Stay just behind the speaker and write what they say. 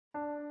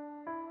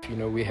You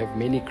know, we have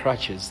many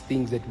crutches,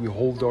 things that we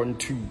hold on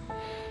to,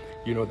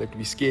 you know, that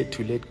we're scared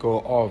to let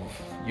go of,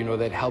 you know,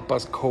 that help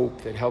us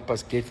cope, that help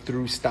us get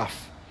through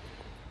stuff,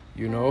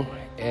 you know.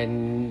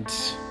 And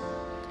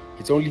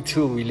it's only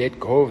till we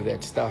let go of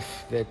that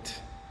stuff that,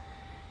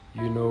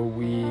 you know,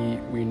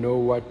 we know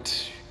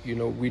what, you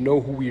know, we know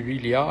who we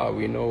really are.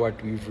 We know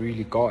what we've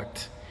really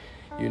got,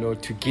 you know,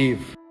 to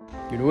give.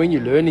 You know, when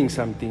you're learning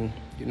something,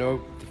 you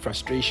know, the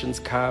frustrations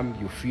come,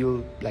 you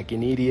feel like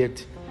an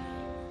idiot,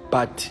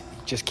 but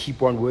just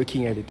keep on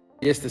working at it.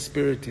 Yes, the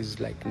spirit is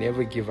like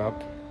never give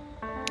up,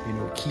 you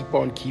know, keep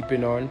on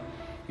keeping on.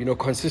 You know,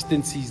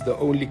 consistency is the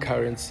only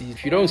currency.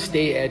 If you don't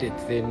stay at it,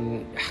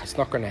 then it's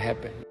not going to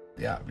happen.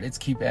 Yeah, let's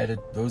keep at it.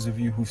 Those of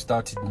you who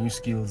started new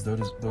skills,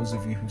 those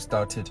of you who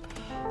started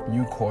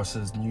new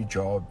courses, new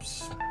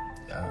jobs,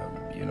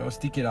 you know,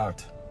 stick it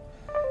out.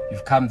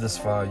 You've come this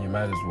far, you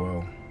might as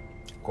well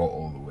go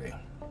all the way.